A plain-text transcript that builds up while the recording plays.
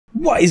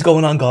What is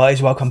going on, guys?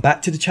 Welcome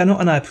back to the channel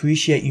and I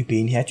appreciate you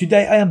being here.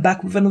 Today I am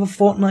back with another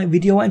Fortnite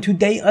video and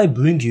today I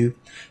bring you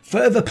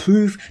further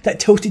proof that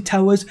Tilted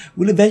Towers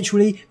will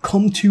eventually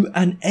come to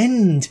an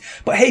end.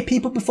 But hey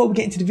people, before we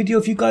get into the video,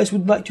 if you guys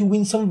would like to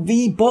win some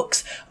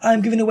V-Bucks,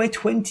 I'm giving away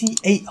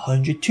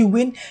 2,800 to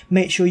win.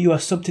 Make sure you are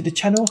subbed to the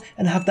channel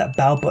and have that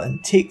bell button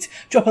ticked.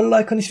 Drop a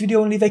like on this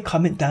video and leave a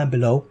comment down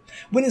below.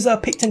 Winners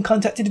are picked and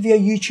contacted via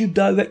YouTube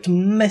direct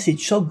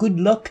message, so good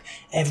luck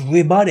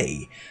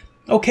everybody.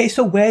 Okay,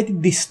 so where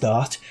did this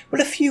start?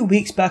 Well, a few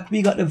weeks back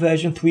we got the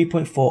version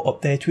 3.4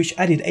 update which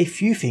added a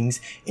few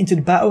things into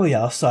the Battle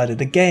Royale side of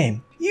the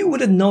game. You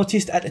would have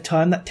noticed at the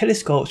time that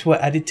telescopes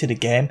were added to the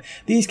game.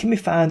 These can be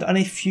found on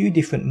a few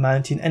different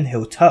mountain and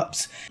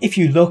hilltops. If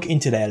you look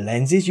into their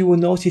lenses, you will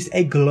notice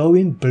a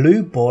glowing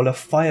blue ball of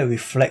fire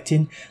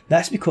reflecting.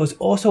 That's because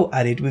also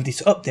added with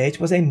this update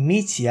was a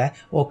meteor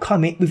or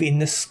comet within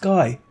the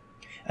sky.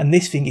 And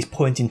this thing is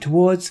pointing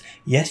towards,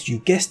 yes you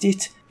guessed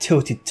it,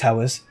 Tilted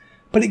Towers.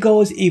 But it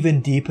goes even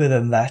deeper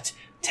than that.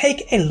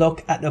 Take a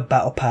look at the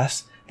battle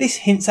pass. This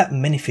hints at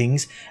many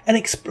things, an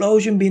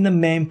explosion being the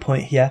main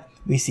point here.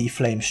 We see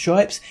flame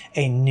stripes,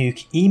 a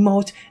nuke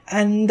emote,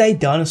 and a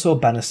dinosaur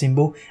banner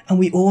symbol, and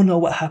we all know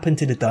what happened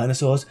to the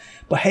dinosaurs.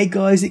 But hey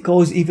guys, it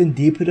goes even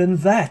deeper than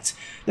that.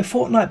 The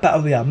Fortnite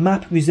Battle Royale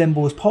map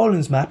resembles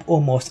Poland's map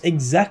almost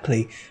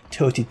exactly.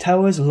 Tilted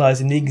Towers lies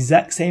in the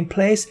exact same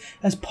place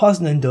as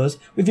Poznan does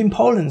within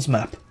Poland's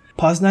map.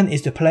 Poznan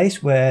is the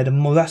place where the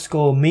Morse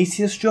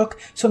meteor struck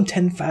some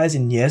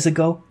 10,000 years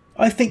ago.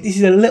 I think this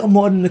is a little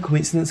more than a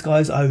coincidence,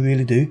 guys, I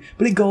really do,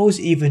 but it goes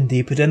even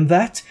deeper than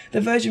that.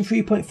 The version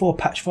 3.4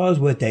 patch files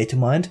were data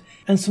mined,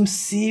 and some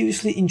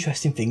seriously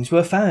interesting things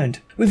were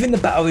found. Within the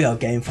Battle Royale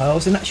game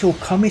files, an actual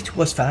comet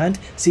was found,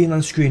 seen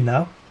on screen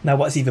now. Now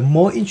what's even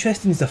more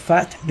interesting is the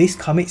fact this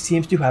comet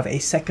seems to have a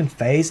second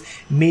phase,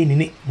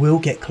 meaning it will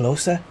get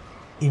closer.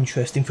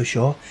 Interesting for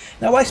sure.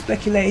 Now I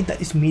speculated that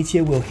this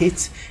meteor will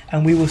hit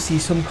and we will see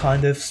some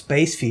kind of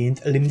space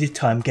themed limited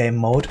time game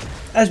mode.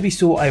 As we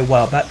saw a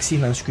while back,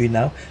 seen on screen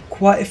now,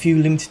 quite a few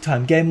limited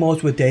time game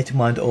modes were data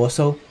mined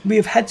also. We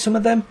have had some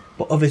of them,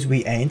 but others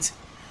we ain't.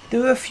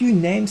 There are a few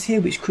names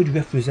here which could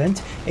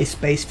represent a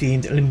space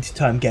themed limited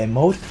time game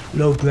mode,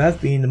 low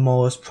grav being the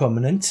most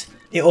prominent.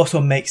 It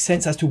also makes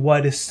sense as to why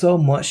there's so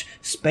much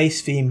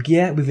space themed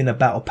gear within a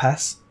battle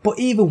pass. But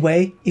either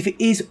way, if it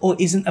is or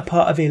isn't a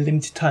part of a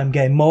limited time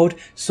game mode,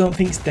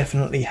 something's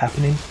definitely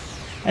happening.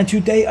 And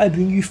today I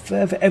bring you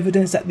further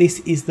evidence that this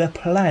is the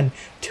plan.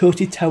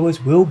 Tilted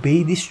Towers will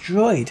be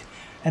destroyed.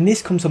 And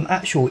this comes from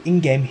actual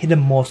in-game hidden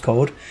Morse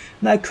code.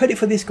 Now credit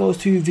for this goes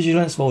to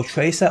Vigilance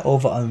Tracer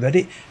over on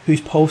Reddit,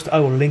 whose post I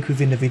will link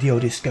within the video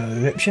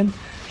description.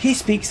 He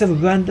speaks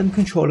of random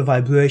controller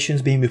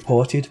vibrations being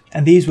reported,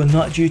 and these were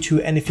not due to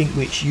anything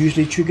which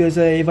usually triggers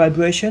a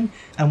vibration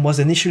and was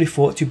initially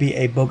thought to be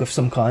a bug of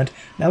some kind.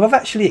 Now I've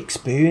actually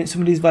experienced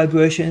some of these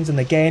vibrations, and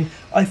again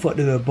I thought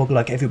they were a bug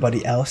like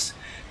everybody else.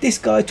 This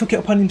guy took it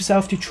upon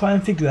himself to try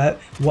and figure out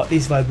what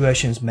these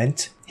vibrations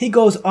meant. He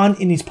goes on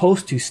in his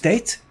post to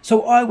state,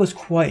 so I was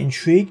quite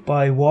intrigued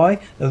by why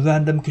the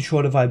random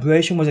controller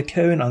vibration was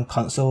occurring on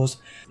consoles.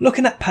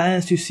 Looking at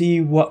patterns to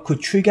see what could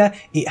trigger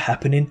it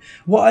happening,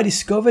 what I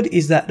discovered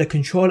is that the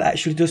controller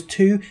actually does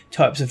two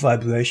types of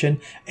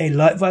vibration. A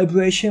light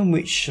vibration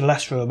which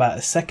lasts for about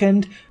a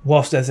second,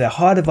 whilst there's a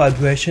harder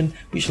vibration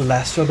which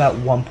lasts for about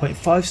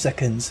 1.5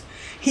 seconds.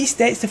 He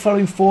states the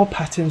following 4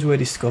 patterns were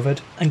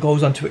discovered and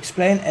goes on to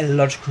explain a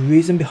logical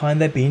reason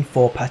behind there being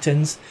 4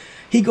 patterns.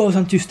 He goes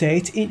on to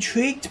state, it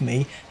intrigued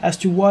me as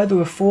to why there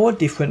were 4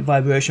 different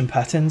vibration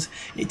patterns.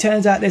 It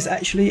turns out there's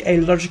actually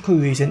a logical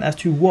reason as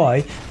to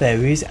why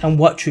there is and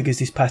what triggers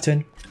this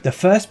pattern. The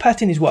first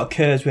pattern is what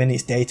occurs when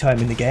it's daytime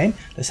in the game,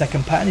 the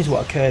second pattern is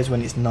what occurs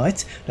when it's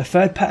night, the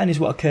third pattern is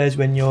what occurs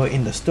when you're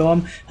in the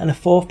storm, and the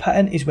fourth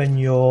pattern is when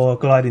you're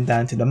gliding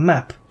down to the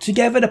map.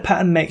 Together the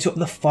pattern makes up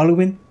the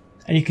following.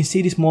 And you can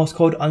see this Morse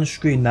code on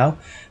screen now.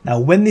 Now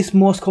when this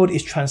Morse code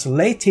is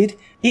translated,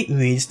 it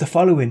reads the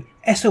following: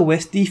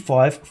 SOS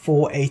D5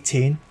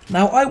 418.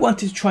 Now I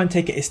wanted to try and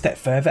take it a step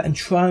further and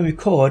try and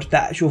record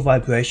the actual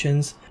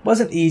vibrations.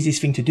 Wasn't the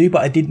easiest thing to do,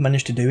 but I did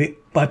manage to do it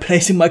by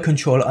placing my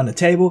controller on the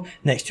table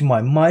next to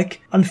my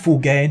mic on full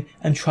gain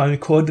and try and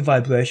record the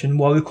vibration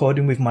while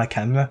recording with my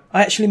camera.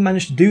 I actually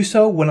managed to do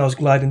so when I was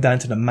gliding down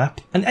to the map,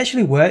 and it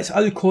actually works.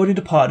 I recorded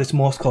a part of this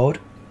Morse code.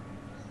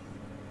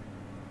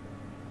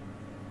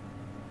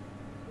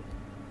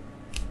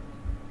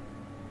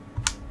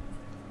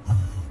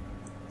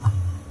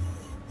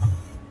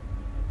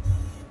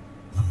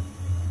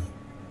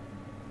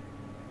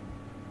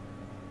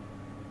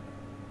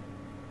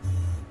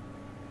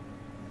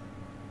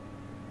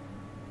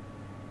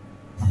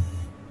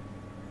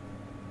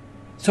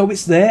 So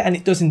it's there and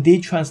it does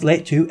indeed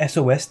translate to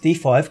SOS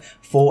D5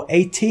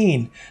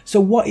 418.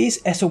 So what is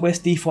SOS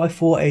D5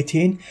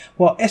 418?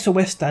 Well,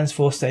 SOS stands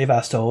for Save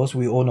Our Souls,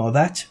 we all know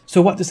that.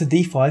 So what does the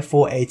D5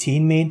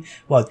 418 mean?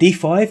 Well,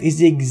 D5 is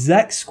the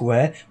exact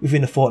square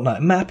within the Fortnite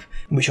map,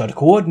 which are the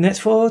coordinates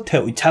for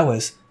Tilted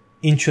Towers.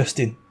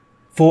 Interesting.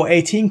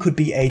 4/18 could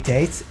be a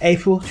date,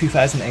 April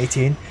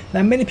 2018.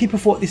 Now many people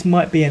thought this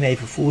might be an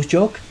April Fool's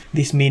joke,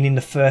 this meaning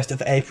the 1st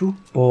of April,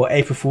 or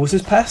April Fool's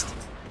has passed.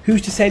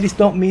 Who's to say this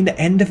don't mean the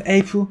end of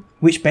April,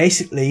 which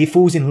basically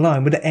falls in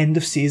line with the end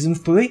of Season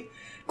 3?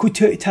 Could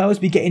Tilted Towers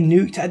be getting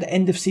nuked at the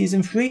end of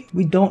Season 3?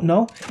 We don't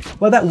know.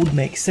 Well, that would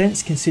make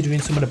sense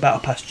considering some of the Battle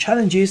Pass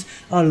challenges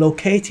are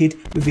located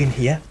within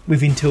here,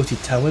 within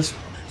Tilted Towers.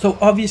 So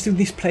obviously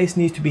this place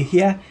needs to be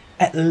here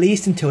at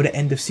least until the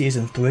end of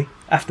Season 3.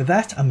 After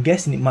that, I'm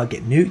guessing it might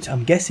get nuked,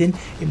 I'm guessing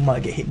it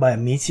might get hit by a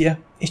meteor.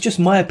 It's just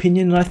my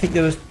opinion, and I think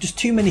there are just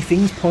too many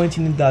things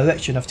pointing in the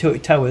direction of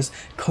Tilted Towers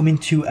coming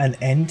to an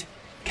end.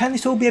 Can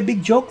this all be a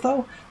big joke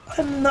though?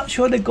 I'm not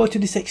sure they go to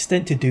this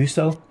extent to do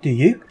so, do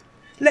you?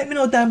 Let me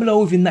know down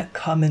below within that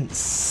comment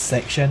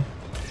section.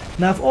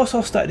 Now I've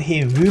also started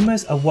hearing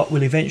rumours of what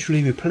will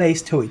eventually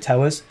replace Tilted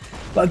Towers,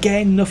 but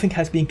again nothing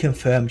has been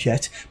confirmed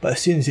yet, but as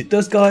soon as it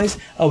does guys,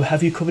 I will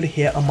have you covered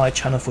here on my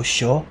channel for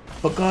sure.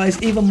 But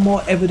guys, even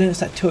more evidence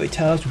that Tilted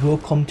Towers will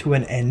come to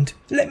an end.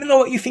 Let me know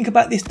what you think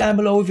about this down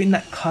below within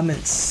that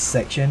comment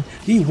section.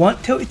 Do you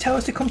want Tilted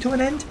Towers to come to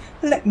an end?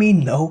 Let me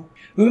know.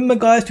 Remember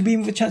guys, to be in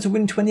with a chance of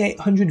winning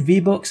 2800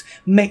 V-Bucks,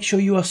 make sure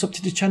you are subbed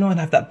to the channel and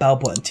have that bell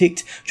button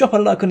ticked. Drop a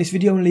like on this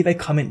video and leave a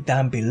comment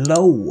down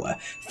below.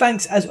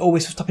 Thanks as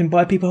always for stopping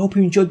by people, I hope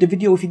you enjoyed the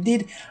video. If you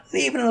did,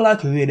 leaving a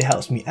like really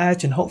helps me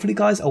out, and hopefully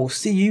guys I will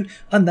see you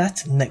on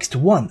that next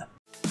one.